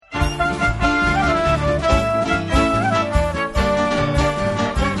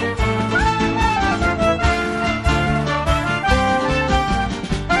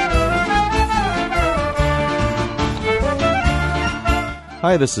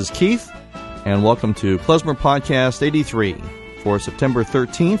Hi, this is Keith, and welcome to Klezmer Podcast 83 for September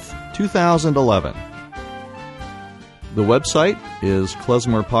 13th, 2011. The website is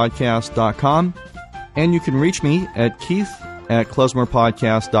klezmerpodcast.com, and you can reach me at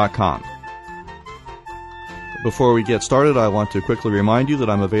keith@klezmerpodcast.com. Before we get started, I want to quickly remind you that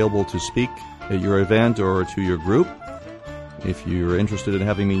I'm available to speak at your event or to your group. If you're interested in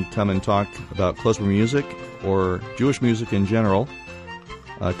having me come and talk about klezmer music or Jewish music in general,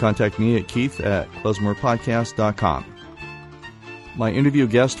 contact me at keith@klezmerpodcast.com. My interview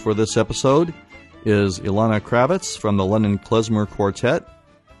guest for this episode is Ilana Kravitz from the London Klezmer Quartet,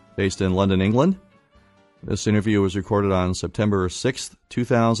 based in London, England. This interview was recorded on September 6th,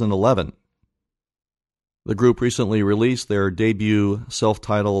 2011. The group recently released their debut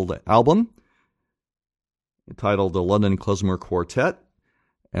self-titled album, entitled The London Klezmer Quartet,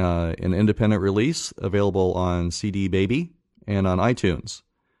 an independent release available on CD Baby and on iTunes.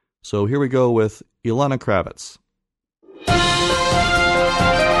 So here we go with Ilana Kravitz.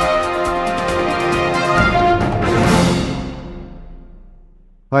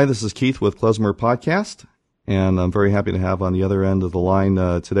 Hi, this is Keith with Klezmer Podcast, and I'm very happy to have on the other end of the line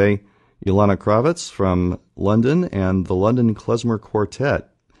today Ilana Kravitz from London and the London Klezmer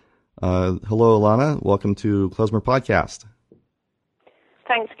Quartet. Hello, Ilana. Welcome to Klezmer Podcast.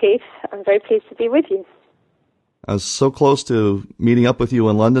 Thanks, Keith. I'm very pleased to be with you. I was so close to meeting up with you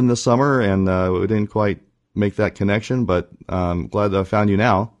in London this summer, and we didn't quite make that connection, but I'm glad that I found you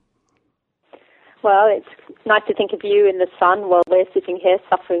now. Well, it's nice to think of you in the sun while we're sitting here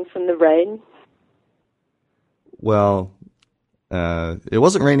suffering from the rain. Well, it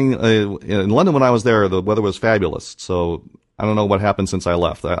wasn't raining. In London when I was there, the weather was fabulous, so I don't know what happened since I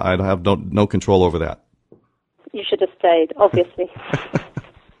left. I have no control over that. You should have stayed, obviously.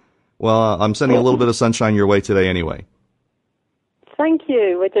 Well, I'm sending a little bit of sunshine your way today anyway. Thank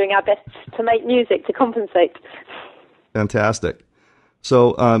you. We're doing our best to make music to compensate. Fantastic.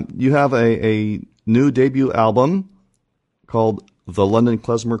 So you have a new debut album called The London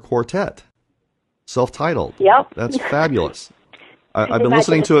Klezmer Quartet, self-titled. Yep. That's fabulous. I've been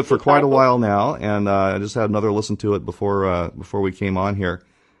listening to it for quite a while now, and I just had another listen to it before we came on here.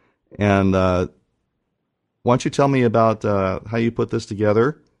 And why don't you tell me about how you put this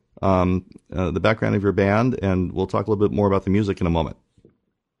together, the background of your band, and we'll talk a little bit more about the music in a moment.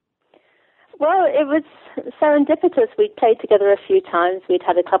 Well, it was serendipitous. We'd played together a few times. We'd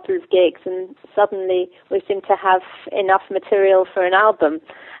had a couple of gigs, and suddenly we seemed to have enough material for an album.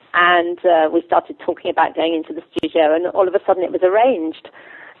 And we started talking about going into the studio, and all of a sudden it was arranged.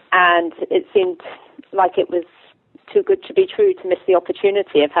 And it seemed like it was too good to be true to miss the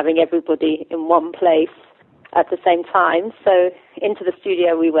opportunity of having everybody in one place at the same time. So into the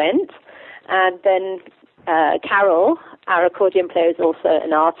studio we went, and then Carol, our accordion player, is also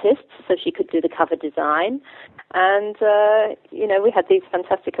an artist, so she could do the cover design. And, we had these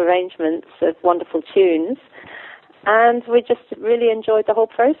fantastic arrangements of wonderful tunes, and we just really enjoyed the whole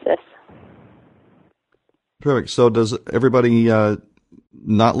process. Perfect. So does everybody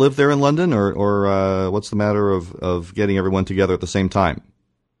not live there in London, or what's the matter of getting everyone together at the same time?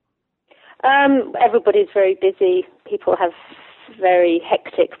 Everybody's very busy. People have very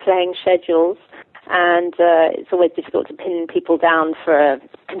hectic playing schedules, and it's always difficult to pin people down for a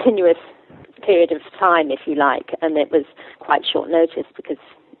continuous period of time, if you like, and it was quite short notice because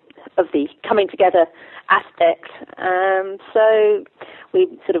of the coming together aspect. So we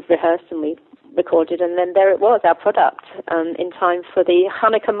sort of rehearsed and we recorded, and then there it was, our product, in time for the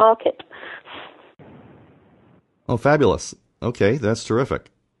Hanukkah market. Oh, fabulous. Okay, that's terrific.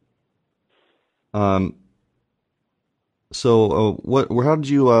 So how did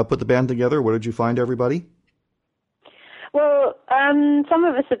you put the band together? Where did you find everybody? Well, some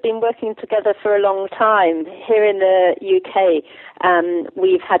of us have been working together for a long time. Here in the UK,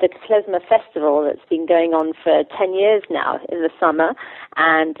 we've had a klezmer festival that's been going on for 10 years now in the summer,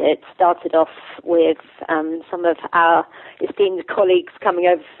 and it started off with some of our esteemed colleagues coming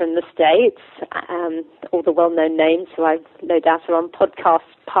over from the States, all the well-known names who I no doubt are on podcast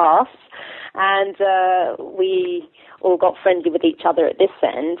pass, and we all got friendly with each other at this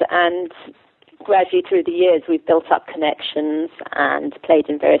end, and gradually through the years we've built up connections and played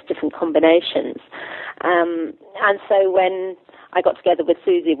in various different combinations. And so when I got together with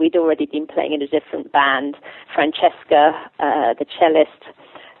Susie, we'd already been playing in a different band. Francesca, the cellist,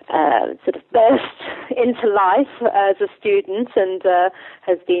 sort of burst into life as a student and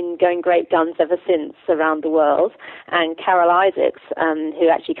has been going great guns ever since around the world. And Carol Isaacs, who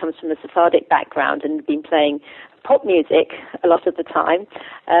actually comes from a Sephardic background and had been playing pop music a lot of the time,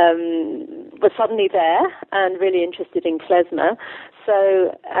 was suddenly there and really interested in klezmer.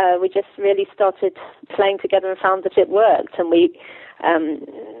 So we just really started playing together and found that it worked. And we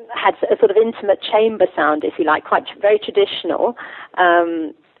had a sort of intimate chamber sound, if you like, quite very traditional,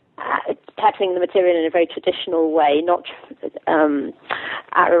 tackling the material in a very traditional way. Not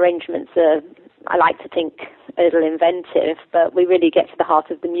our arrangements are, I like to think, a little inventive, but we really get to the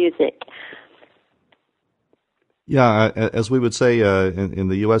heart of the music. Yeah, as we would say in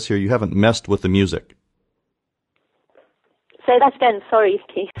the U.S. here, you haven't messed with the music. Say that again. Sorry,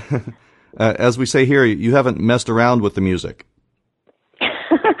 Keith. As we say here, you haven't messed around with the music.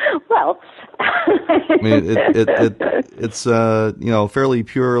 Well, I mean, it's fairly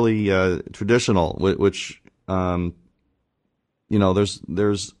purely traditional, which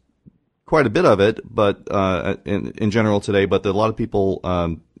there's quite a bit of it, but in general today. But a lot of people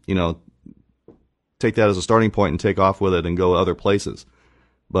take that as a starting point and take off with it and go other places.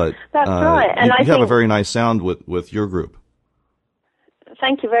 But that's right, and you have a very nice sound with your group.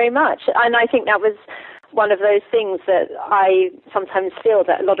 Thank you very much, and I think that was one of those things that I sometimes feel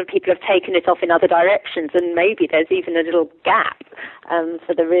that a lot of people have taken it off in other directions, and maybe there's even a little gap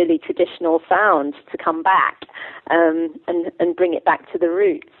for the really traditional sound to come back and bring it back to the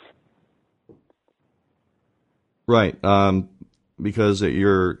roots. Right, because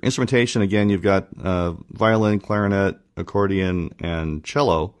your instrumentation, again, you've got violin, clarinet, accordion, and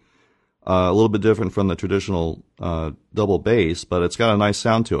cello, a little bit different from the traditional double bass, but it's got a nice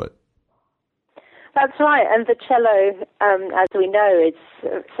sound to it. That's right, and the cello, as we know, is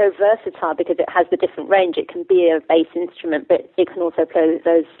so versatile because it has the different range. It can be a bass instrument, but it can also play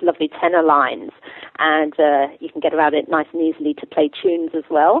those lovely tenor lines, and you can get around it nice and easily to play tunes as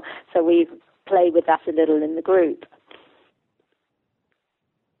well. So we play with that a little in the group.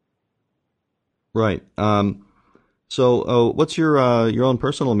 Right. So what's your own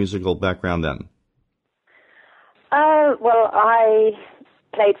personal musical background then? Well, I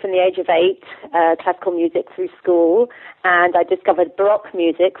played from the age of 8, classical music through school, and I discovered Baroque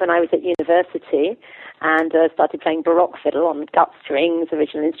music when I was at university, and started playing Baroque fiddle on gut strings,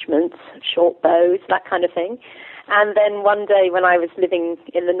 original instruments, short bows, that kind of thing. And then one day when I was living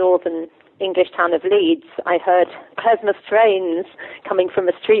in the northern English town of Leeds, I heard klezmer strains coming from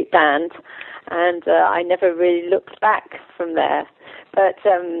a street band, and I never really looked back from there. But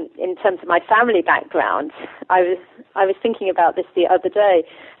in terms of my family background, I was thinking about this the other day,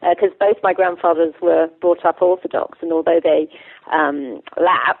 because both my grandfathers were brought up Orthodox, and although they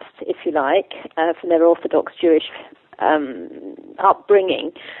lapsed, if you like, from their Orthodox Jewish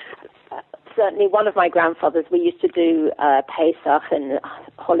upbringing, certainly one of my grandfathers, we used to do Pesach and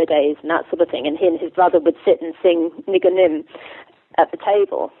holidays and that sort of thing, and he and his brother would sit and sing Nigunim at the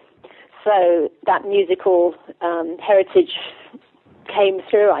table. So that musical heritage came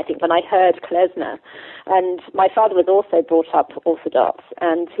through, I think, when I heard klezmer. And my father was also brought up Orthodox,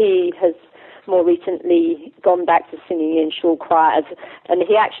 and he has more recently gone back to singing in shul choirs, and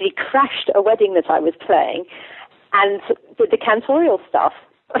he actually crashed a wedding that I was playing and did the cantorial stuff.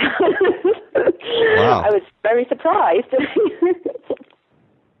 Wow. I was very surprised.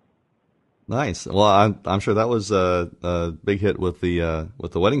 Nice. Well, I'm sure that was a big hit with the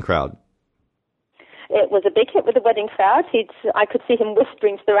wedding crowd. It was a big hit with the wedding crowd. I could see him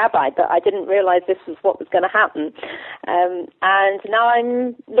whispering to the rabbi, but I didn't realize this was what was going to happen. And now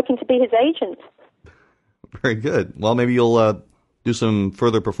I'm looking to be his agent. Very good. Well, maybe you'll do some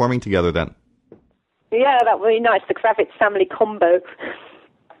further performing together then. Yeah, that would be nice. The Kravitz family combo.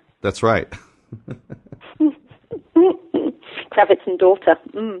 That's right. Kravitz and daughter.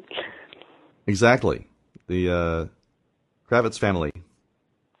 Mm. Exactly. The Kravitz family.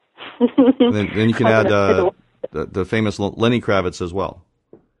 And then you can add the famous Lenny Kravitz as well.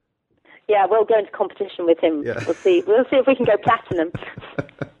 Yeah, we'll go into competition with him. Yeah. We'll see if we can go platinum.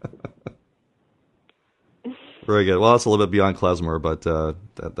 Very good. Well, that's a little bit beyond klezmer, but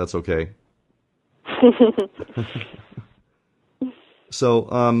that's okay. So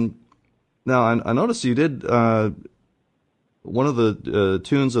now I noticed you did one of the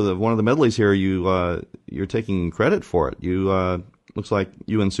tunes of one of the medleys here. You're taking credit for it. You looks like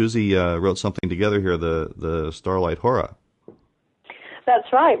you and Susie wrote something together here. The Starlight Hora.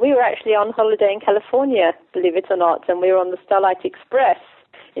 That's right. We were actually on holiday in California, believe it or not, and we were on the Starlight Express,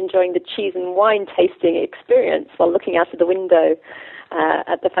 enjoying the cheese and wine tasting experience while looking out of the window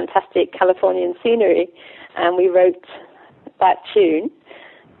at the fantastic Californian scenery. And we wrote that tune.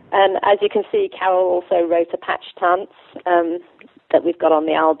 And as you can see, Carol also wrote a patch dance that we've got on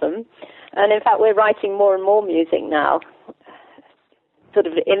the album. And in fact, we're writing more and more music now, sort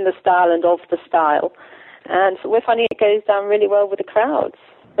of in the style and of the style. And we're finding it goes down really well with the crowds.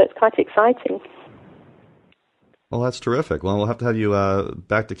 So it's quite exciting. Well, that's terrific. Well, we'll have to have you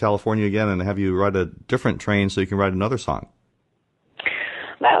back to California again and have you ride a different train so you can write another song.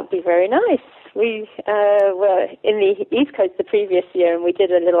 That would be very nice. We were in the East Coast the previous year, and we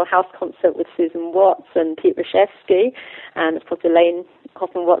did a little house concert with Susan Watts and Pete Rashevsky, and of course Elaine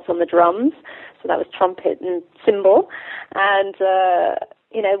Hoffman-Watts on the drums. So that was trumpet and cymbal. And,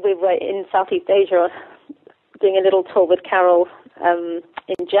 we were in Southeast Asia doing a little tour with Carol in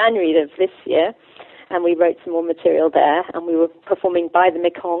January of this year, and we wrote some more material there, and we were performing by the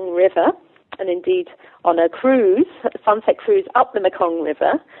Mekong River, and indeed on a cruise, a sunset cruise up the Mekong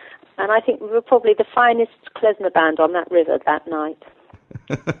River, and I think we were probably the finest klezmer band on that river that night.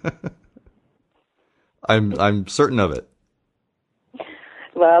 I'm certain of it.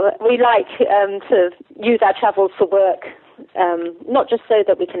 Well, we like to use our travels for work, not just so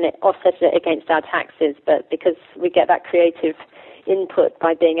that we can offset it against our taxes, but because we get that creative input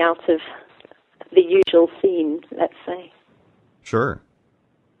by being out of the usual scene, let's say. Sure.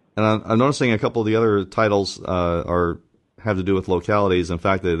 And I'm noticing a couple of the other titles have to do with localities. In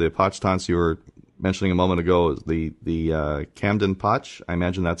fact, the Pachtanz you were mentioning a moment ago, the Camden Pach, I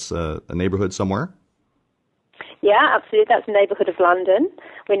imagine that's a neighborhood somewhere? Yeah, absolutely. That's a neighbourhood of London.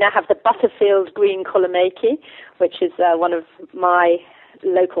 We now have the Butterfield Green Kolomeiki, which is one of my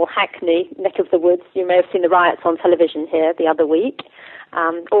local Hackney neck of the woods. You may have seen the riots on television here the other week.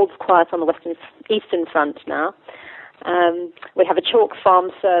 All's quiet on the eastern front now. We have a chalk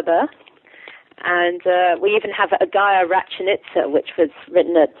farm Serber, and we even have a Gaia Ratchanitsa, which was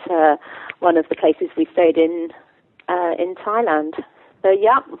written at one of the places we stayed in Thailand. So,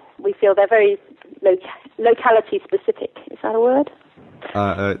 yeah, we feel they're very locality specific. Is that a word?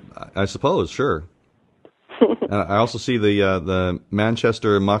 I suppose, sure. I also see the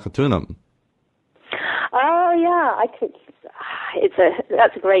Manchester Makatunum. Oh, yeah,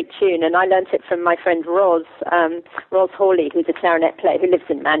 that's a great tune, and I learnt it from my friend Roz Hawley, who's a clarinet player who lives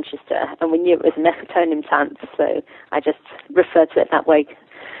in Manchester, and we knew it was a Mechatonim Tanz, so I just refer to it that way,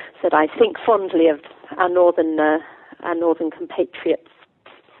 so that I think fondly of our northern compatriots.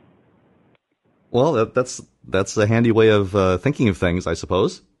 Well, that's a handy way of thinking of things, I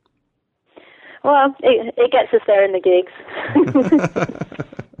suppose. Well, it gets us there in the gigs.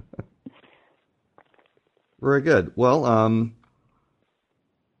 Very good. Well,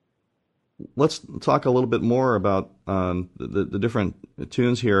 let's talk a little bit more about the different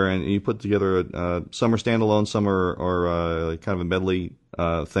tunes here. And you put together some are standalone, some are kind of a medley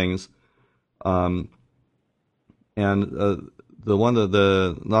things. And the one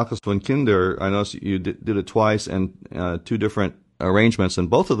the Nachts von Kinder, I noticed you did it twice and two different arrangements, and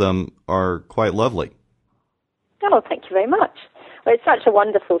both of them are quite lovely. Oh, thank you very much. Well, it's such a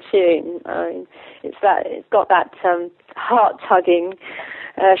wonderful tune. It's got that heart-tugging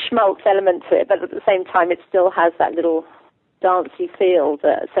schmaltz element to it, but at the same time it still has that little dancey feel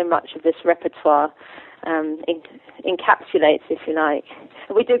that so much of this repertoire encapsulates, if you like.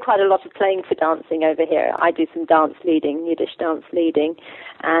 We do quite a lot of playing for dancing over here. I do some dance leading, Yiddish dance leading,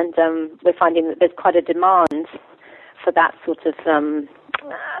 and we're finding that there's quite a demand for that sort of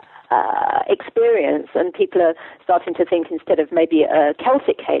experience, and people are starting to think instead of maybe a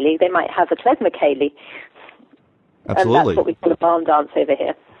Celtic ceilidh, they might have a klezmer ceilidh. Absolutely. And that's what we call a barn dance over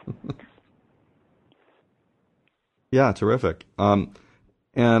here. Yeah, terrific. And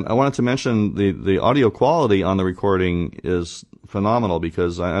I wanted to mention the audio quality on the recording is phenomenal,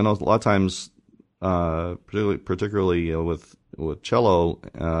 because I know a lot of times, particularly with cello,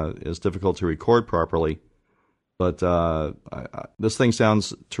 it's difficult to record properly. But this thing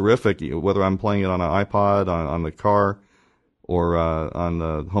sounds terrific, whether I'm playing it on an iPod, on the car, or on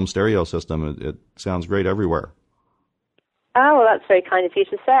the home stereo system. It sounds great everywhere. Oh, well, that's very kind of you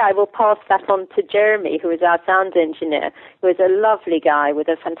to say. I will pass that on to Jeremy, who is our sound engineer, who is a lovely guy with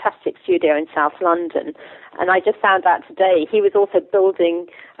a fantastic studio in South London. And I just found out today he was also building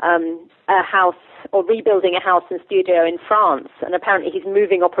a house, or rebuilding a house and studio in France, and apparently he's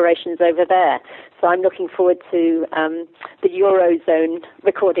moving operations over there. So I'm looking forward to the Eurozone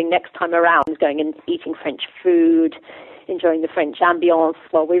recording next time around, going and eating French food, enjoying the French ambience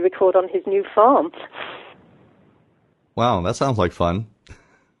while we record on his new farm. Wow, that sounds like fun.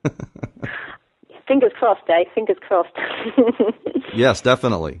 Fingers crossed, Dave. Fingers crossed. Yes,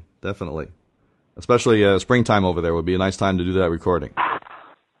 definitely. Especially springtime over there would be a nice time to do that recording.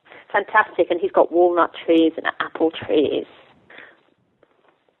 Fantastic, and he's got walnut trees and apple trees.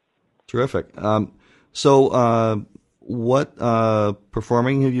 Terrific. So what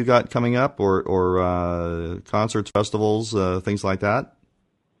performing have you got coming up, or concerts, festivals, things like that?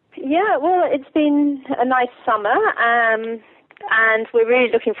 Yeah, well, it's been a nice summer. And we're really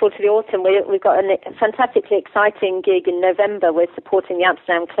looking forward to the autumn. We've got a fantastically exciting gig in November. We're supporting the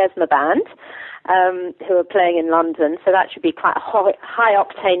Amsterdam Klezmer Band, who are playing in London, so that should be quite a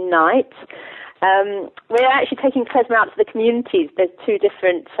high-octane night. We're actually taking klezmer out to the communities. There's two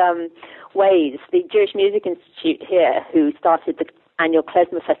different ways. The Jewish Music Institute here, who started the annual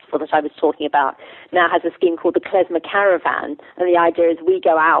Klezmer Festival that I was talking about, now has a scheme called the Klezmer Caravan, and the idea is we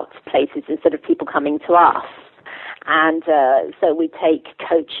go out to places instead of people coming to us. And so we take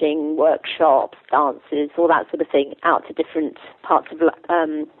coaching, workshops, dances, all that sort of thing out to different parts of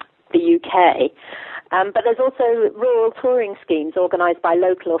the UK. But there's also rural touring schemes organised by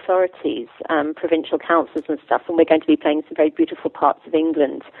local authorities, provincial councils and stuff, and we're going to be playing some very beautiful parts of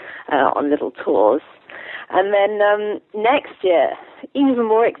England on little tours. And then next year, even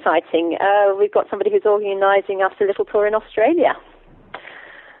more exciting, we've got somebody who's organising us a little tour in Australia.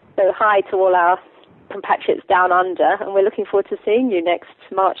 So hi to all our compatriots down under, and we're looking forward to seeing you next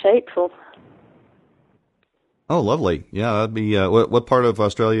March, April. Oh, lovely. Yeah, that'd be, what part of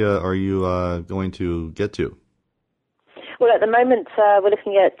Australia are you going to get to? Well, at the moment, we're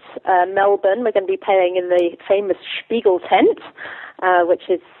looking at Melbourne. We're going to be playing in the famous Spiegel tent, which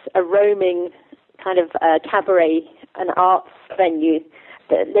is a roaming kind of cabaret and arts venue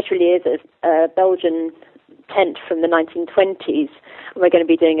that literally is a Belgian tent from the 1920s. And we're going to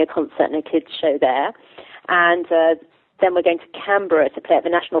be doing a concert and a kids show there. And then we're going to Canberra to play at the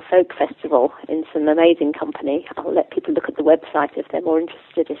National Folk Festival in some amazing company. I'll let people look at the website if they're more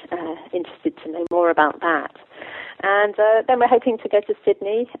interested to know more about that. And then we're hoping to go to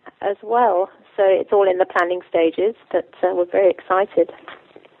Sydney as well. So it's all in the planning stages, but we're very excited.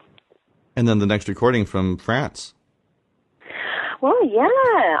 And then the next recording from France. Well,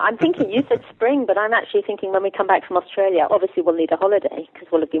 yeah, I'm thinking, you said spring, but I'm actually thinking when we come back from Australia, obviously we'll need a holiday because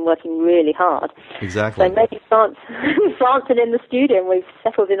we'll have been working really hard. Exactly. So maybe France and in the studio, and we've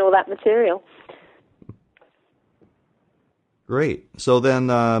settled in all that material. Great. So then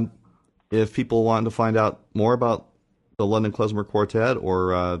if people want to find out more about the London Klezmer Quartet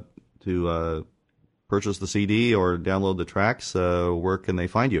or to purchase the CD or download the tracks, where can they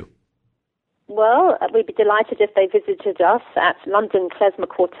find you? Well, we'd be delighted if they visited us at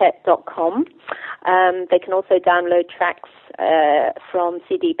londonklezmerquartet.com. They can also download tracks from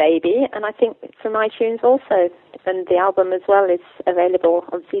CD Baby, and I think from iTunes also. And the album as well is available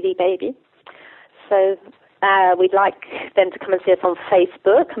on CD Baby. So we'd like them to come and see us on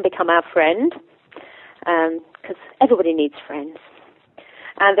Facebook and become our friend, because everybody needs friends.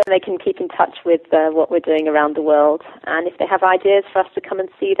 And then they can keep in touch with what we're doing around the world. And if they have ideas for us to come and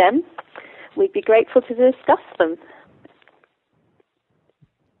see them, we'd be grateful to discuss them.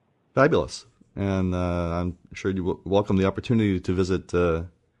 Fabulous. And I'm sure you welcome the opportunity to visit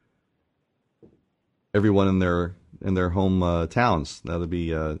everyone in their home towns. That would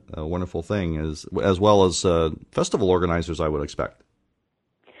be a wonderful thing, as well as festival organizers, I would expect.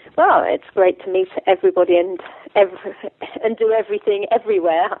 Well, it's great to meet everybody and do everything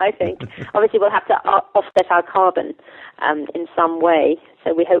everywhere, I think. Obviously, we'll have to offset our carbon in some way,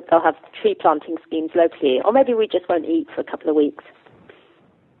 so we hope they'll have tree planting schemes locally, or maybe we just won't eat for a couple of weeks.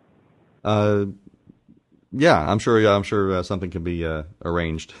 Yeah, I'm sure something can be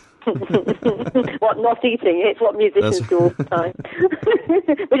arranged. What, not eating? It's what musicians do all the time.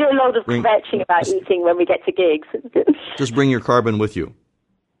 We do a lot of kvetching about eating when we get to gigs. Just bring your carbon with you.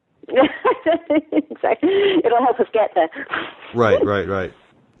 Exactly. It'll help us get there. Right. All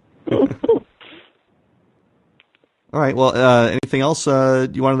right. Well, anything else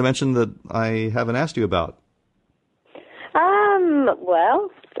you wanted to mention that I haven't asked you about? Well,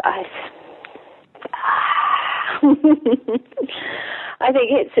 I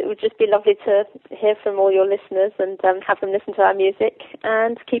think it would just be lovely to hear from all your listeners and have them listen to our music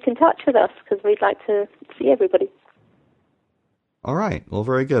and keep in touch with us, because we'd like to see everybody. All right. Well,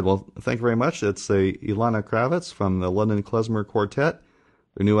 very good. Well, thank you very much. It's Ilana Kravitz from the London Klezmer Quartet.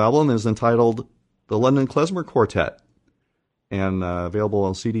 Their new album is entitled The London Klezmer Quartet, and available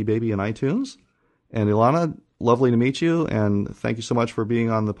on CD Baby and iTunes. And Ilana, lovely to meet you, and thank you so much for being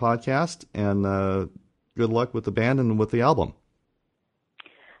on the podcast, and good luck with the band and with the album.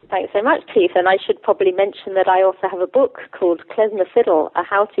 Thanks so much, Keith. And I should probably mention that I also have a book called Klezmer Fiddle, a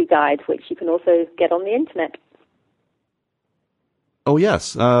how-to guide, which you can also get on the internet. Oh,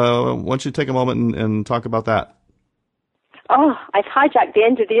 yes. Why don't you take a moment and talk about that? Oh, I've hijacked the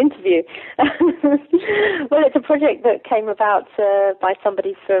end of the interview. Well, it's a project that came about by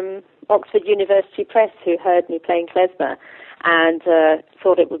somebody from Oxford University Press who heard me playing klezmer and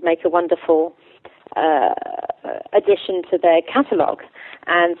thought it would make a wonderful addition to their catalogue.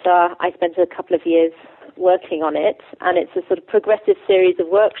 And so I spent a couple of years working on it, and it's a sort of progressive series of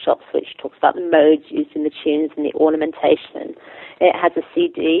workshops which talks about the modes used in the tunes and the ornamentation. It has a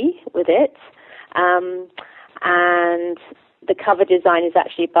CD with it, and the cover design is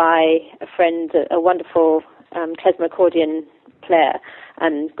actually by a friend, a wonderful klezmer accordion player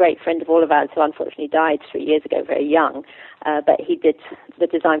and great friend of all of ours who unfortunately died 3 years ago, very young, but he did the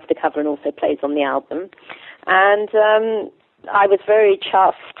design for the cover and also plays on the album. And I was very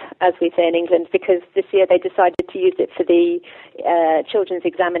chuffed, as we say in England, because this year they decided to use it for the children's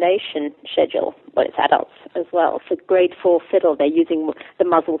examination schedule. Well, it's adults as well. For grade 4 fiddle, they're using the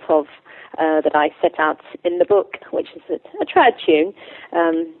Muzzletov that I set out in the book, which is a trad tune.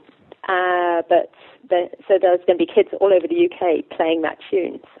 So there's going to be kids all over the UK playing that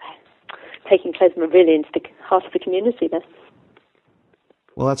tune, so taking klezmer really into the heart of the community there.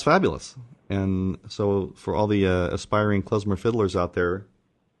 Well, that's fabulous. And so for all the aspiring klezmer fiddlers out there,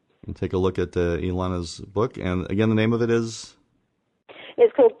 you can take a look at Ilana's book. And again, the name of it is?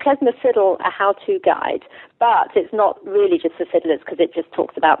 It's called Klezmer Fiddle, A How-To Guide, but it's not really just for fiddlers because it just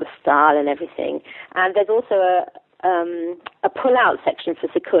talks about the style and everything. And there's also a pull-out section for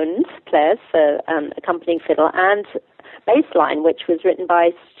sekund players, for accompanying fiddle, and bassline, which was written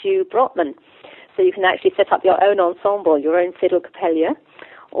by Stu Brotman. So you can actually set up your own ensemble, your own fiddle capella,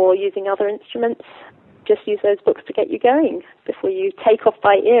 or using other instruments. Just use those books to get you going before you take off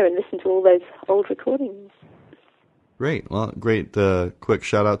by ear and listen to all those old recordings. Great. Well, great. Quick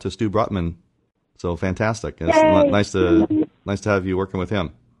shout out to Stu Brotman. So fantastic. It's nice to have you working with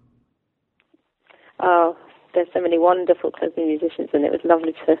him. Oh, there's so many wonderful klezmer musicians, and it was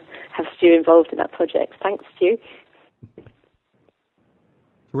lovely to have Stu involved in that project. Thanks, Stu.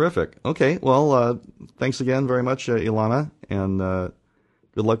 Terrific. Okay. Well, thanks again very much, Ilana, and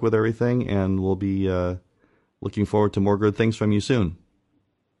good luck with everything, and we'll be looking forward to more good things from you soon.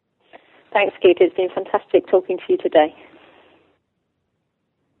 Thanks, Keith. It's been fantastic talking to you today.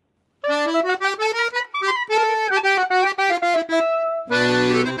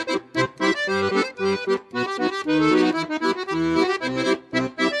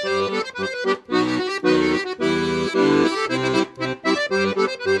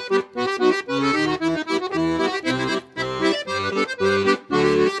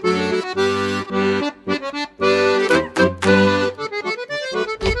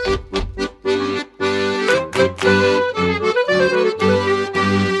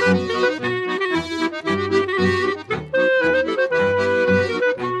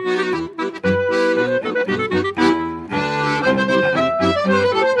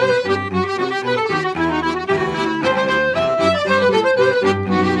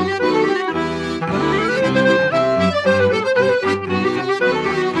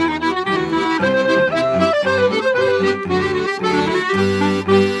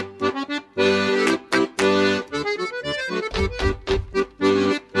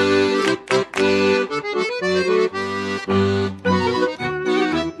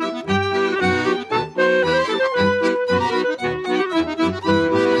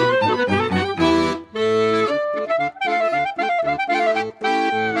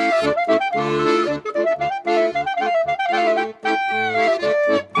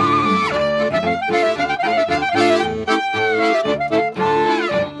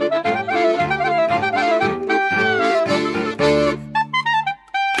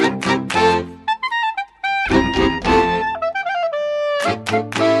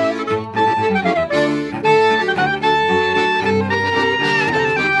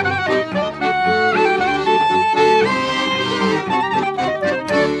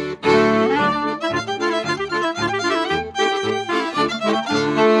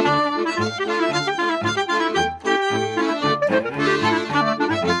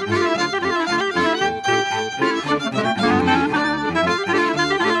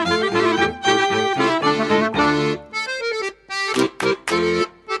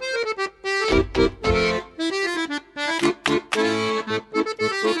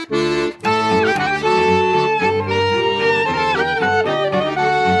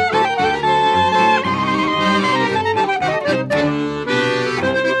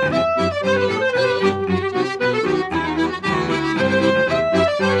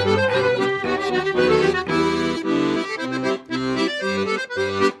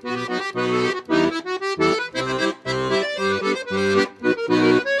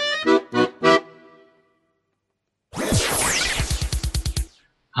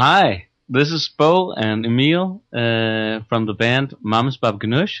 Hi, this is Bo and Emil from the band Mamas Bab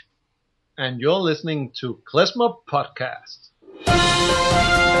Gnush. And you're listening to Klezmer Podcast.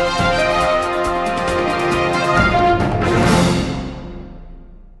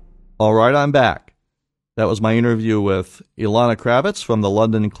 All right, I'm back. That was my interview with Ilana Kravitz from the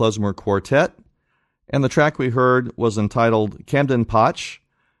London Klezmer Quartet, and the track we heard was entitled Camden Potch,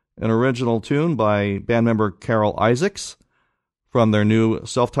 an original tune by band member Carol Isaacs from their new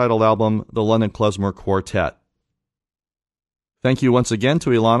self-titled album, The London Klezmer Quartet. Thank you once again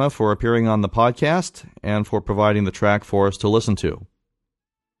to Ilana for appearing on the podcast and for providing the track for us to listen to.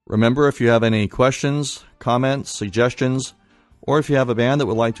 Remember, if you have any questions, comments, suggestions, or if you have a band that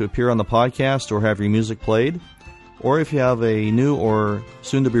would like to appear on the podcast or have your music played, or if you have a new or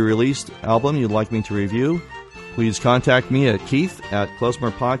soon-to-be-released album you'd like me to review, please contact me at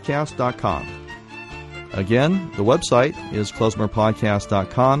keith@klezmerpodcast.com. Again, the website is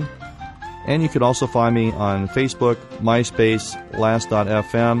klezmerpodcast.com, and you can also find me on Facebook, MySpace,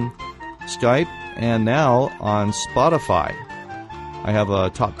 Last.fm, Skype, and now on Spotify. I have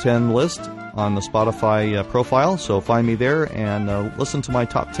a top 10 list on the Spotify profile, so find me there and listen to my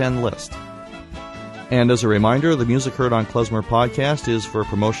top 10 list. And as a reminder, the music heard on Klezmer Podcast is for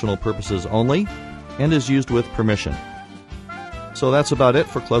promotional purposes only and is used with permission. So that's about it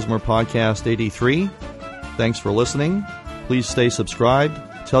for Klezmer Podcast 83. Thanks for listening. Please stay subscribed,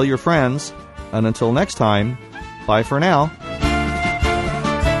 tell your friends, and until next time, bye for now.